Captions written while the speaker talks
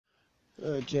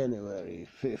January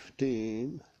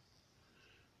 15,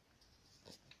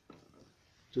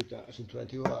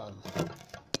 2021.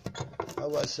 I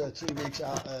was 3 months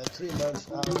out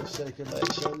of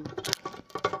circulation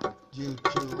due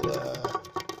to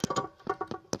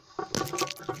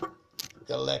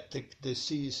galactic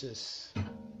diseases.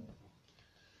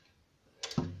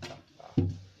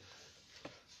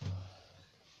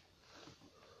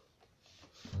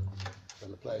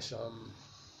 Gonna play some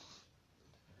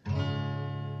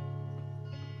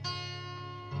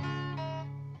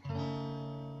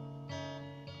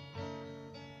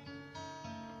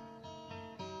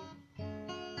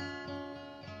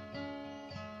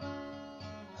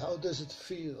How does it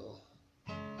feel?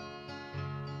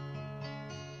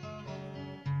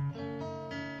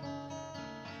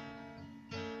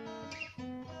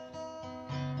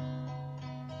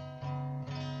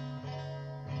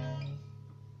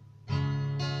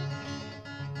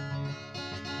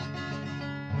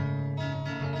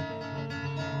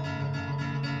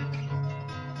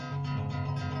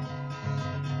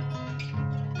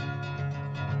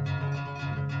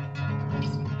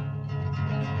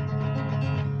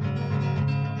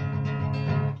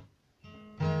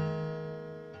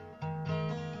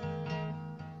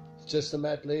 Just a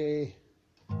medley.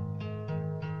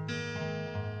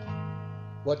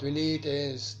 What we need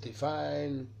is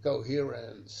divine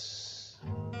coherence.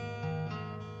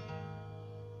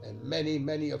 And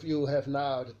many of you have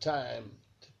now the time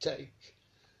to take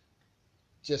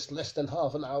just less than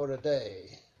half an hour a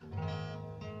day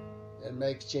and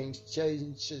make change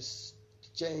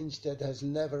that has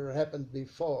never happened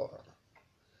before.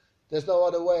 There's no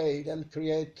other way than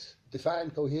create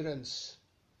divine coherence.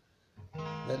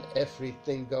 Then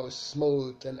everything goes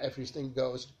smooth and everything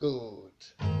goes good.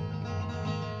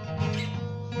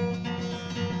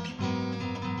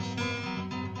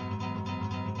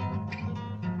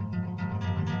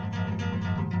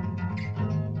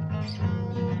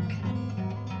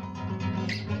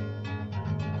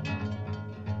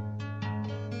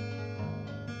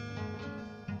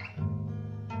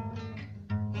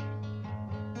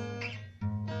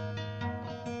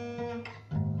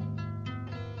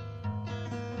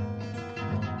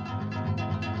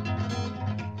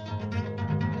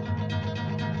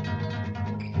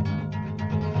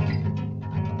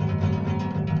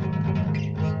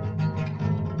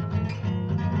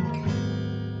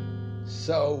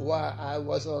 So while I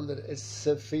was under a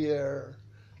severe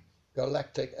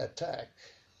galactic attack,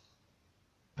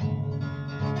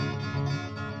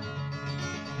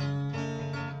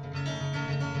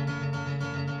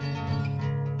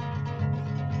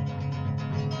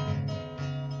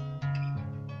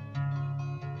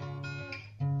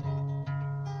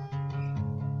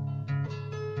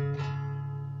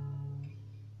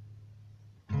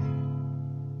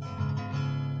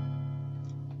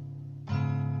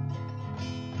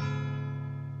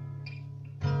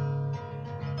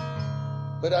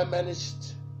 but I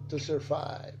managed to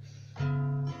survive.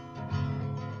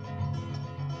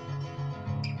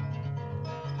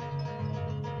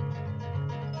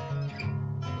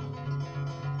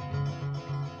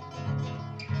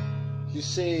 You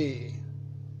see,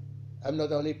 I'm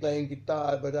not only playing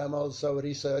guitar, but I'm also a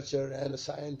researcher and a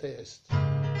scientist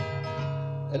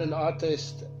and an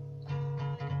artist.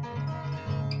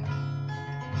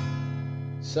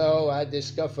 So I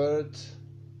discovered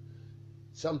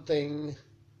something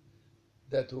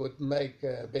that would make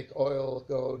big oil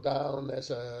go down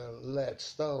as a lead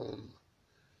stone.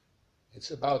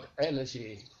 It's about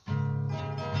energy.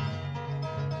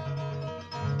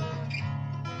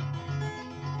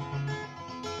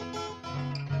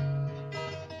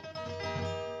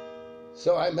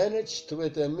 So I managed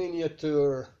with a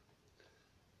miniature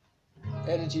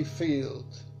energy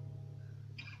field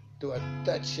to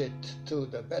attach it to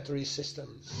the battery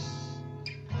systems.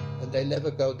 And they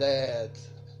never go dead,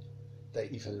 they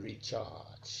even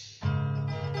recharge.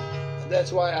 And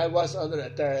that's why I was under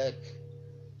attack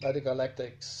by the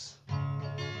Galactics.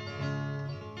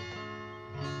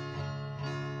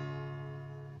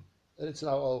 And it's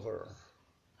now over,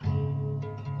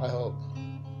 I hope.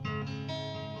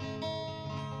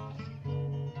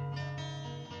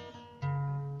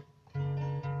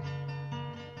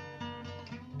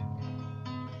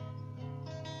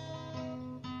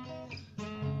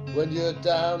 When you're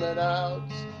down and out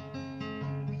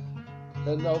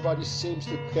and nobody seems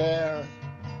to care,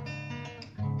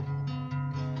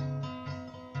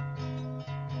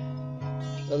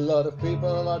 a lot of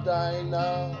people are dying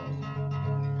now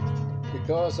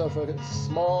because of a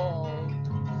small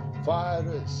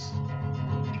virus.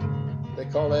 They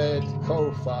call it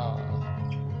COVID.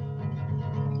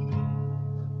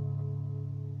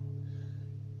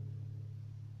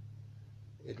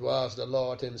 It was the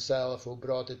Lord himself who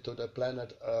brought it to the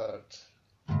planet Earth.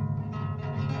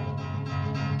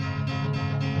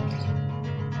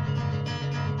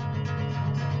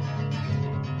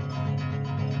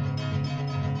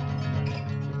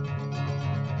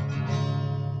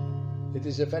 It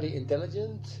is a very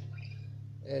intelligent,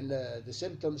 and the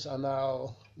symptoms are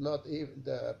now not even,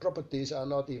 the properties are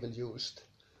not even used.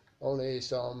 Only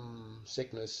some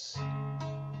sickness,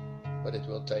 but it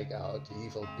will take out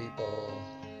evil people.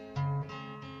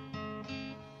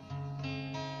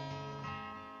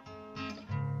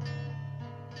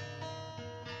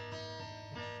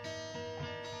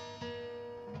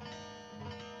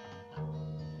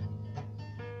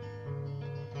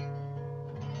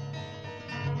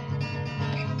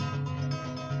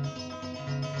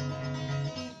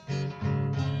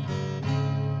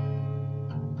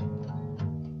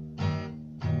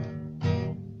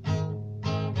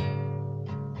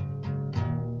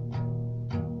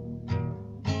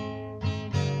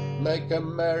 Make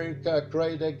America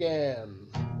great again.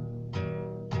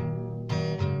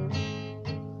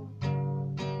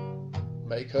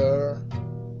 Make her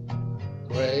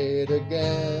great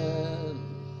again.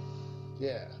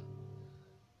 Yeah,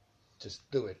 just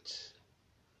do it.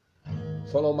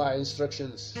 Follow my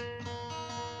instructions,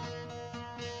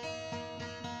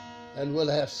 and we'll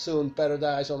have soon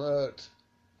paradise on earth.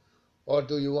 Or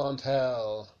do you want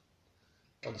hell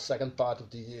on the second part of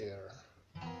the year,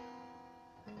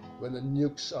 when the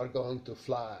nukes are going to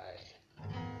fly?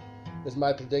 That's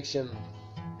my prediction.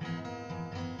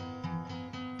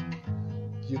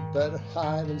 You better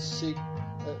hide and seek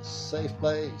a safe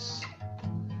place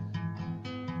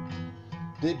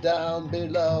deep down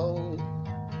below.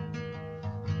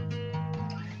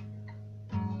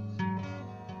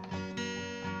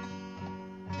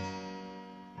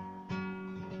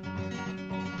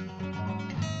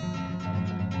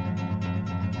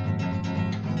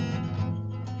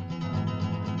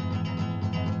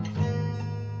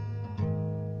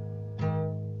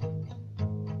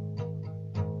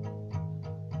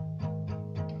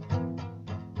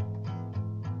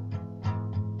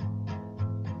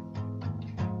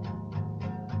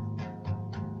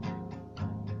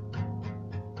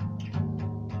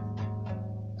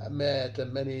 I met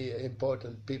many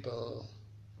important people.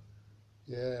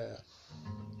 Yeah.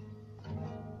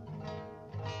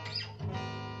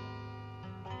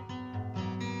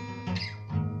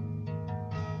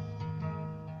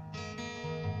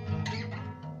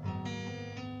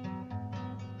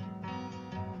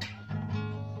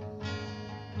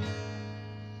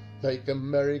 Make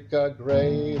America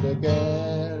great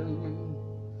again,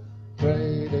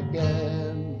 great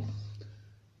again.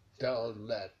 Don't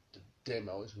let the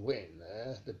demos win,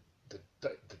 eh? The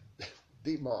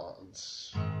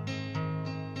demons.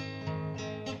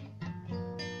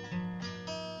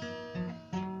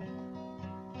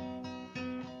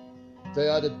 They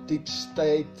are the deep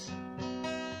state,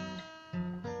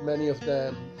 many of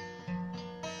them.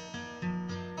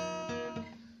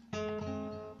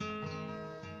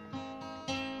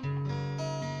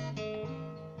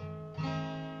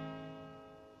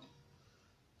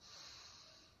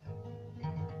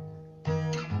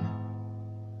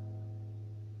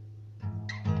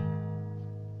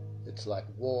 It's like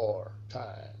war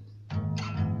time.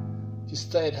 You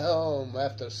stay at home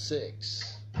after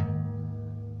 6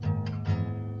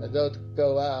 and don't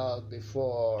go out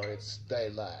before it's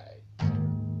daylight.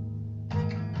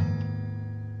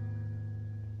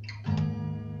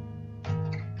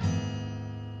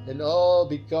 And all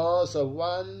because of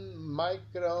one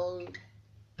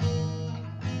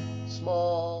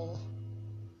small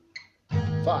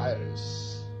virus.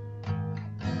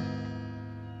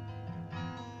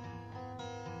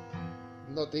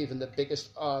 Not even the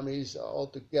biggest armies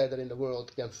altogether in the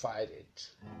world can fight it.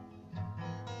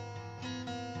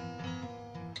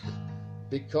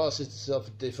 Because it's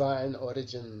of divine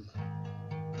origin,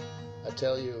 I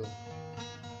tell you.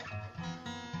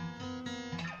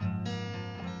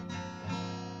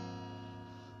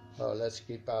 Oh, let's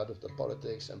keep out of the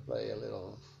politics and play a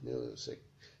little music,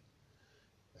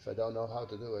 if I don't know how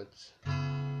to do it.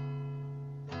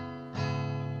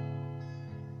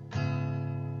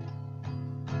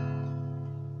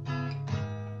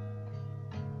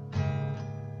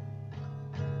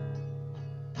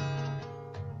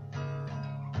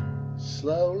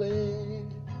 Slowly,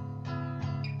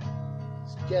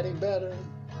 it's getting better.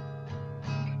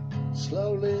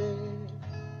 Slowly,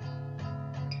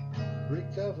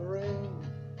 recovering.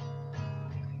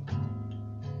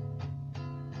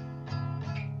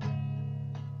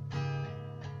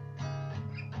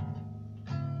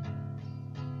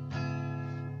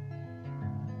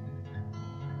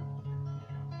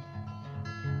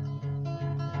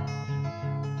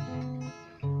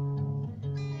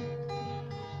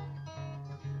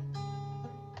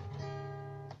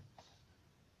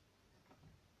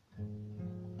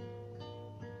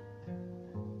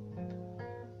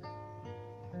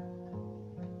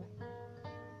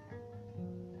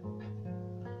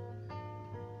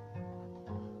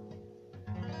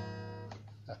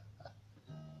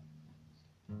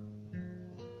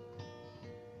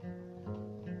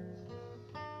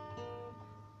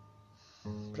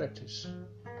 practice.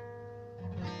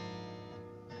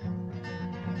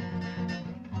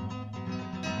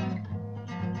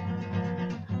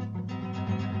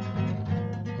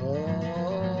 On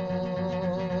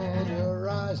the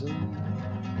horizon,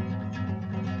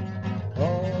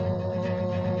 on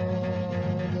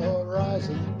the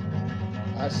horizon,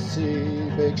 I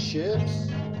see big ships.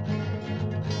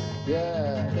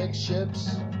 Yeah, big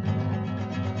ships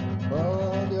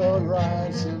on the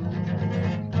horizon.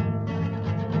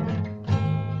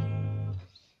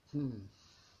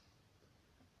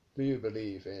 Do you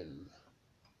believe in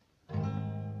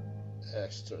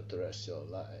extraterrestrial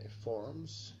life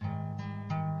forms?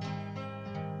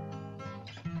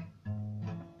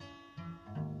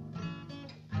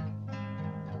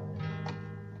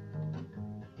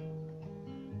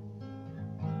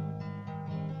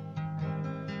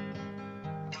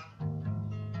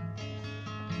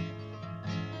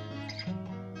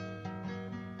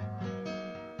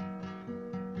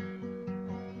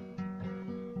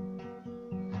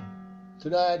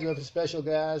 Tonight we have a special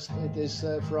guest. It is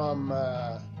from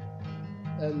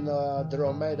an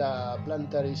Andromeda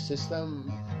planetary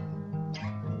system.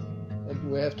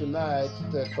 And we have tonight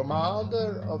the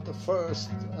commander of the first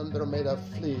Andromeda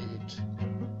fleet.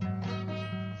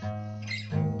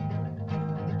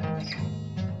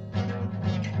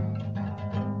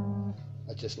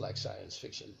 I just like science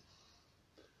fiction.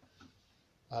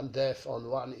 I'm deaf on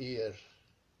one ear.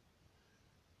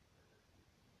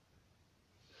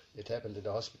 It happened at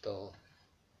the hospital.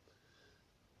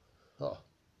 Oh.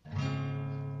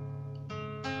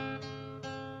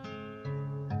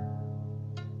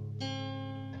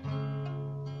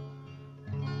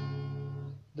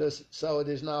 So it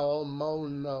is now all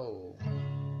mono.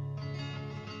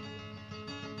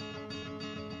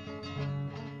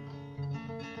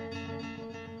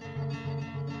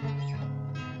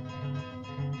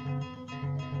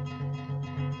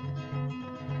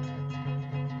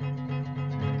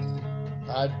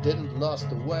 I didn't lost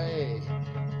the way.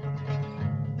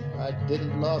 I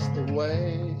didn't lost the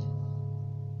way.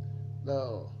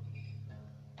 No.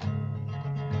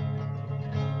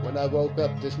 When I woke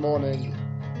up this morning,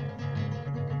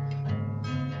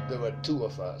 there were two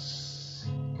of us.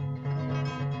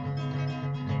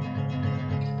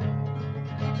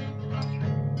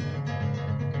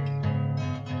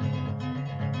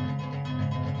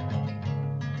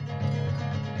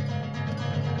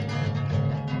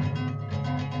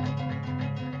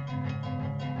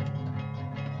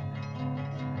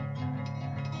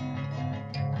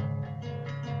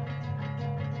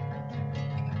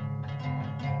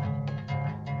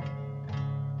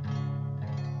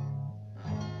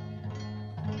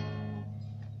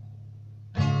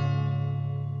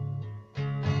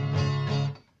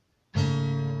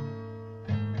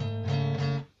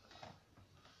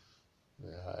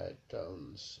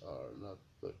 Tones are not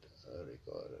good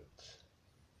recorded.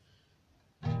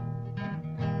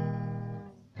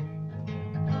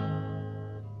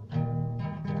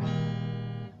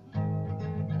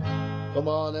 Come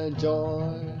on and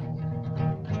join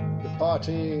the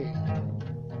party.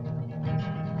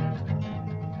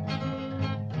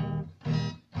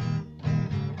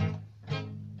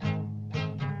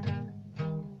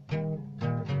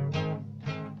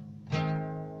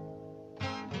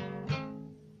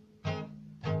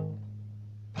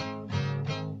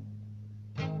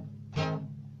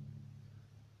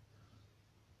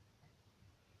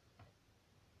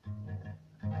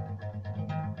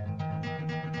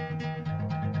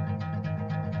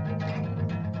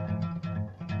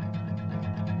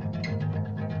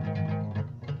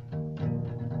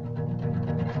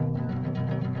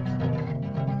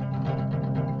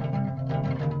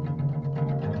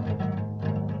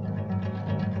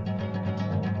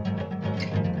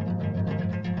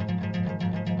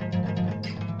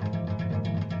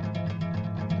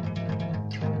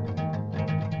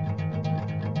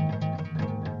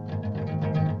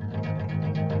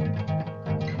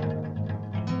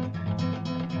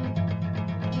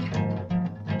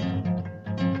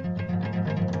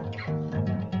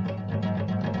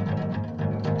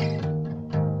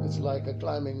 Like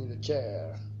climbing the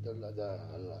chair, the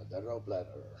rope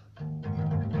ladder.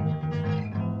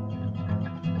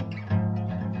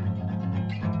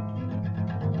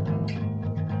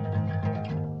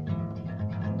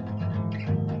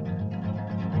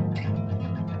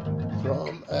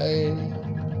 From A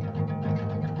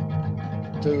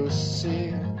to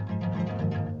C,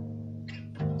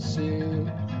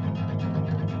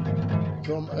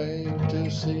 from A to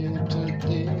C to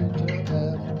D to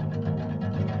F.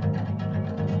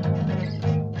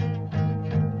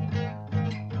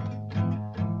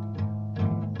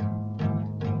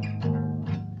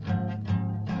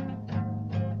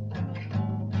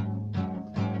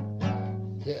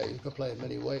 Yeah, you can play in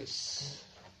many ways.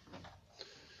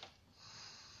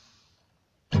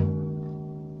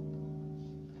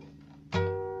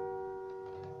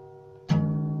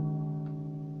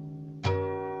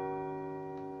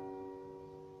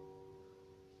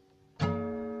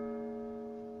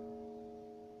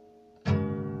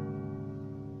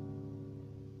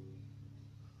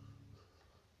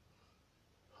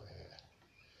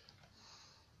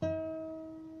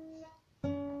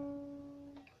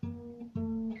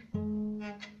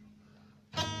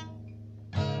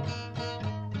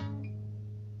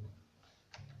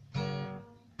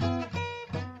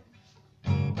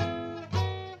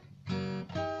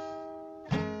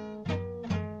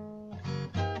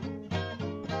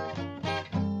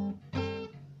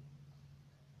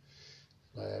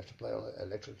 I have to play on an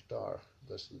electric guitar,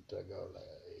 doesn't go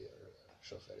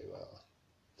so very well.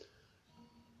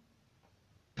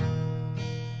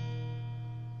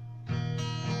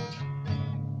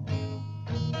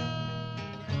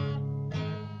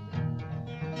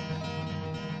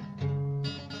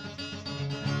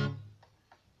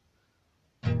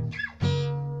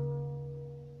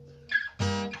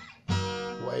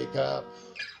 Wake up,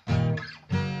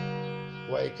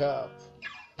 wake up.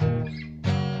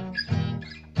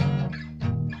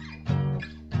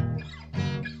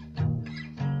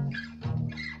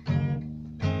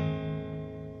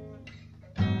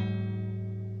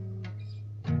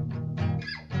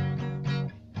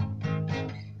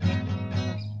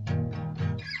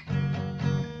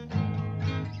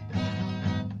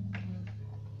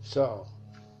 So,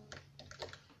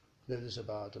 this is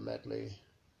about a medley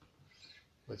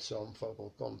with some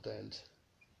vocal content.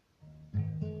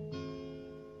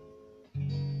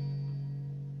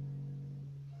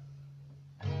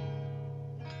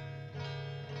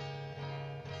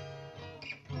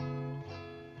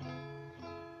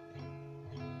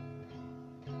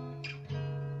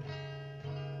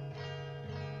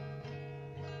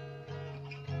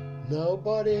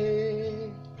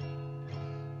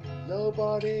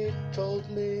 Nobody told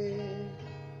me,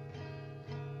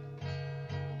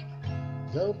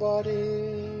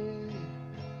 nobody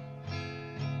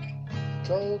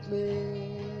told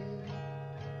me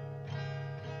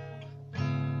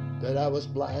that I was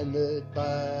blinded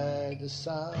by the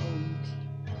sound.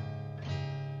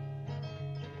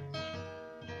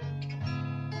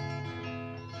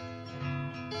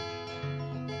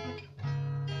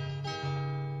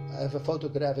 I have a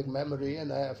photographic memory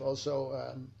and I have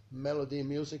also melody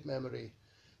music memory.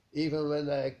 Even when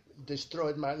I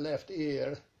destroyed my left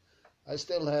ear, I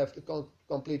still have the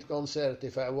complete concert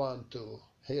if I want to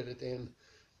hear it in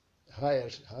higher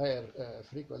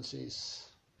frequencies.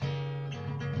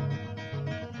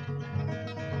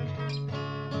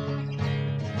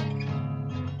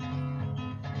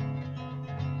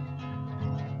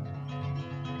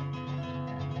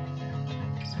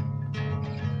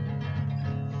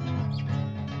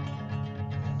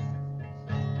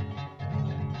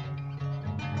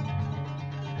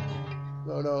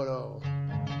 No.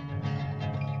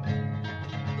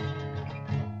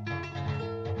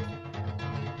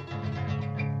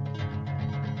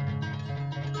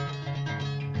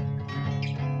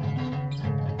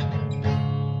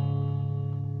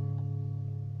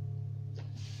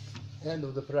 End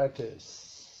of the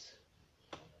practice.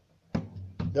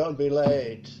 Don't be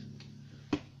late.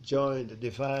 Join the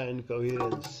divine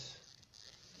coherence.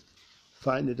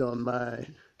 Find it on my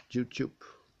YouTube.